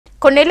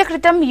కొన్నేళ్ల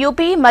క్రితం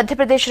యూపీ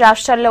మధ్యప్రదేశ్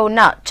రాష్ట్రాల్లో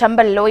ఉన్న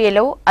చంబల్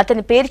లోయలో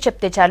అతని పేరు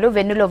చెప్తే చాలు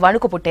వెన్నులో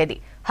వణుకు పుట్టేది.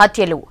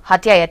 హత్యలు,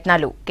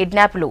 హత్యాయత్నాలు,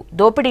 కిడ్నాప్లు,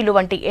 దోపిడీలు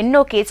వంటి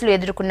ఎన్నో కేసులు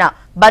ఎదుర్కొన్న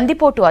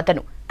బందిపోటు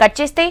అతను. కట్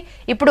చేస్తే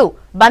ఇప్పుడు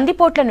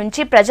బందిపోట్ల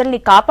నుంచి ప్రజల్ని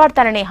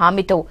కాపాడతాననే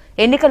హామీతో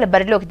ఎన్నికల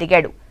బరిలోకి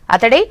దిగాడు.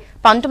 అతడే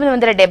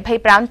 1970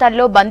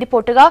 ప్రాంతాల్లో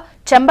బందిపోటుగా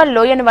చంబల్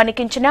లోయను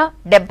వణికించిన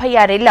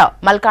 76 ఏళ్ల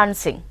మల్ఖాన్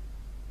సింగ్.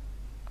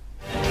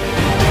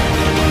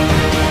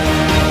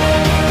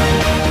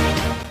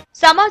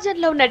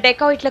 సమాజంలో ఉన్న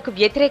డెకాయిట్లకు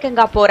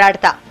వ్యతిరేకంగా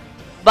పోరాడతా,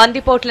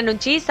 బందిపోట్ల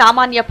నుంచి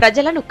సామాన్య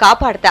ప్రజలను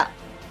కాపాడతా,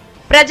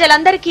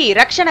 ప్రజలందరికీ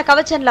రక్షణ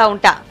కవచంలా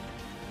ఉంటా.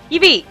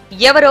 ఇవి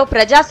ఎవరో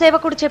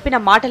ప్రజాసేవకుడు చెప్పిన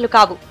మాటలు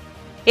కావు.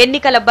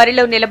 ఎన్నికల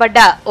బరిలో నిలబడ్డ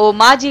ఓ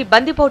మాజీ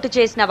బందిపోటు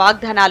చేసిన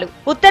వాగ్దానాలు.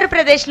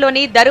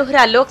 ఉత్తరప్రదేశ్లోని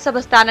దరుహ్రా లోక్సభ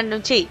స్థానం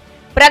నుంచి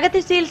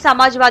ప్రగతిశీల్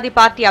సమాజ్వాదీ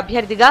పార్టీ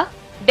అభ్యర్థిగా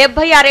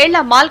 76 ఏళ్ల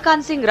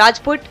మాల్ఖాన్ సింగ్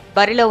రాజ్పుట్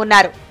బరిలో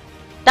ఉన్నారు.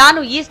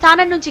 తాను ఈ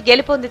స్థానం నుంచి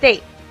గెలుపొందితే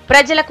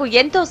ప్రజలకు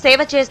ఎంతో సేవ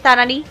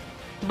చేస్తానని,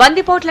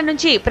 బందిపోట్ల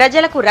నుంచి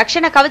ప్రజలకు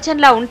రక్షణ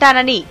కవచంలా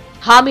ఉంటానని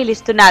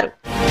హామీలిస్తున్నారు.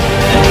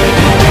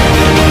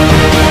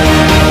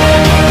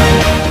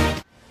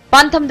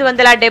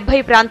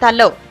 1970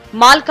 ప్రాంతాల్లో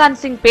మాల్ఖాన్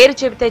సింగ్ పేరు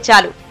చెబితే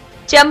చాలు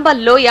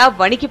చంబల్ లోయ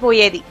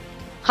వణికిపోయేది.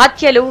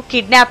 హత్యలు,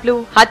 కిడ్నాప్లు,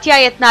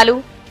 హత్యాయత్నాలు,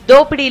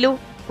 దోపిడీలు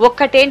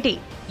ఒక్కటేంటి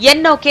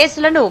ఎన్నో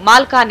కేసులను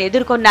మాల్ఖాన్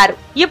ఎదుర్కొన్నారు.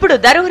 ఇప్పుడు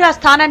దరుహ్రా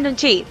స్థానం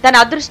నుంచి తన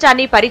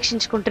అదృష్టాన్ని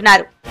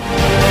పరీక్షించుకుంటున్నారు.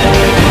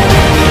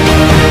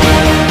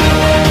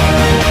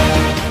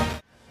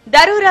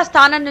 దరుహ్రా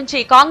స్థానం నుంచి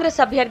కాంగ్రెస్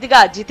అభ్యర్థిగా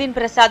జితిన్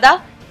ప్రసాద,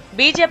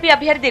 బీజేపీ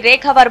అభ్యర్థి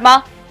రేఖా వర్మ,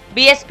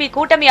 బీఎస్పీ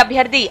కూటమి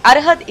అభ్యర్థి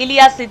అర్హద్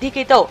ఇలియాస్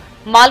సిద్దికీతో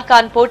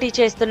మాల్ఖాన్ పోటీ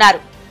చేస్తున్నారు.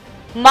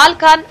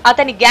 మాల్ఖాన్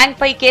అతని గ్యాంగ్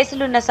పై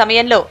కేసులున్న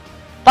సమయంలో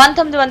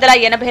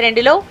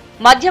 1982లో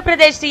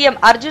మధ్యప్రదేశ్ సీఎం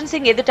అర్జున్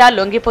సింగ్ ఎదుట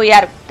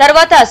లొంగిపోయారు.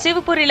 తర్వాత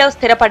శివపురిలో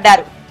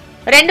స్థిరపడ్డారు.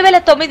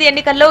 2009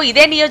 ఎన్నికల్లో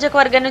ఇదే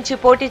నియోజకవర్గం నుంచి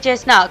పోటీ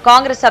చేసిన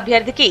కాంగ్రెస్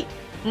అభ్యర్థికి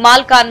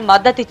మాల్ఖాన్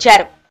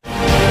మద్దతిచ్చారు.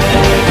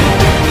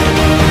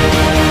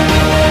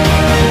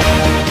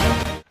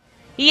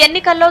 ఈ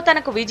ఎన్నికల్లో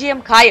తనకు విజయం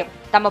ఖాయం,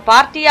 తమ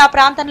పార్టీ ఆ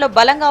ప్రాంతంలో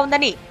బలంగా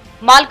ఉందని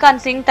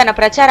మాల్ఖాన్ సింగ్ తన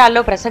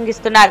ప్రచారాల్లో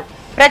ప్రసంగిస్తున్నారు.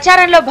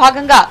 ప్రచారంలో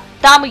భాగంగా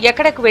తాము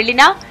ఎక్కడకు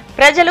వెళ్లినా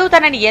ప్రజలు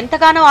తనని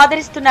ఎంతగానో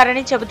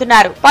ఆదరిస్తున్నారని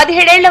చెబుతున్నారు.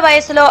 17 ఏళ్ల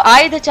వయసులో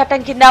ఆయుధ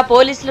చట్టం కింద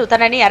పోలీసులు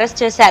తనని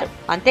అరెస్ట్ చేశారు.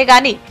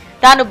 అంతేగాని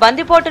తాను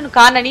బందిపోటును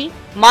కానని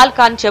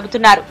మాల్ఖాన్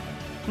చెబుతున్నారు.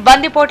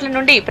 బందిపోట్ల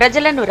నుండి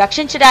ప్రజలను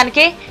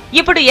రక్షించడానికే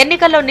ఇప్పుడు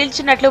ఎన్నికల్లో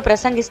నిల్చున్నట్లు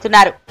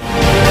ప్రసంగిస్తున్నారు.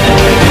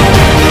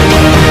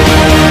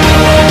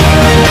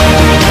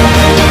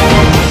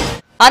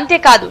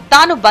 అంతేకాదు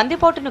తాను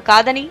బందిపోటును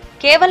కాదని,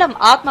 కేవలం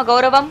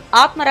ఆత్మగౌరవం,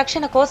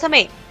 ఆత్మరక్షణ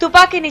కోసమే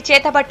తుపాకీని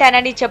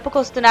చేతబట్టానని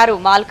చెప్పుకొస్తున్నారు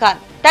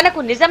మాల్ఖాన్. తనకు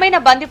నిజమైన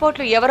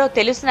బందిపోట్లు ఎవరో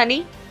తెలుసునని,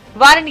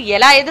 వారిని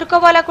ఎలా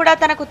ఎదుర్కోవాలో కూడా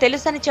తనకు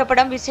తెలుసని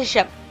చెప్పడం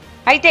విశేషం.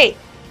 అయితే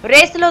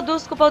రేసులో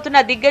దూసుకుపోతున్న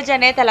దిగ్గజ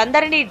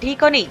నేతలందరినీ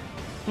ఢీకొని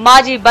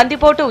మాజీ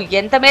బందిపోటు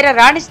ఎంతమేర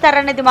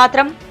రాణిస్తారన్నది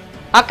మాత్రం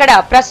అక్కడ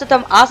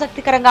ప్రస్తుతం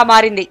ఆసక్తికరంగా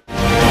మారింది.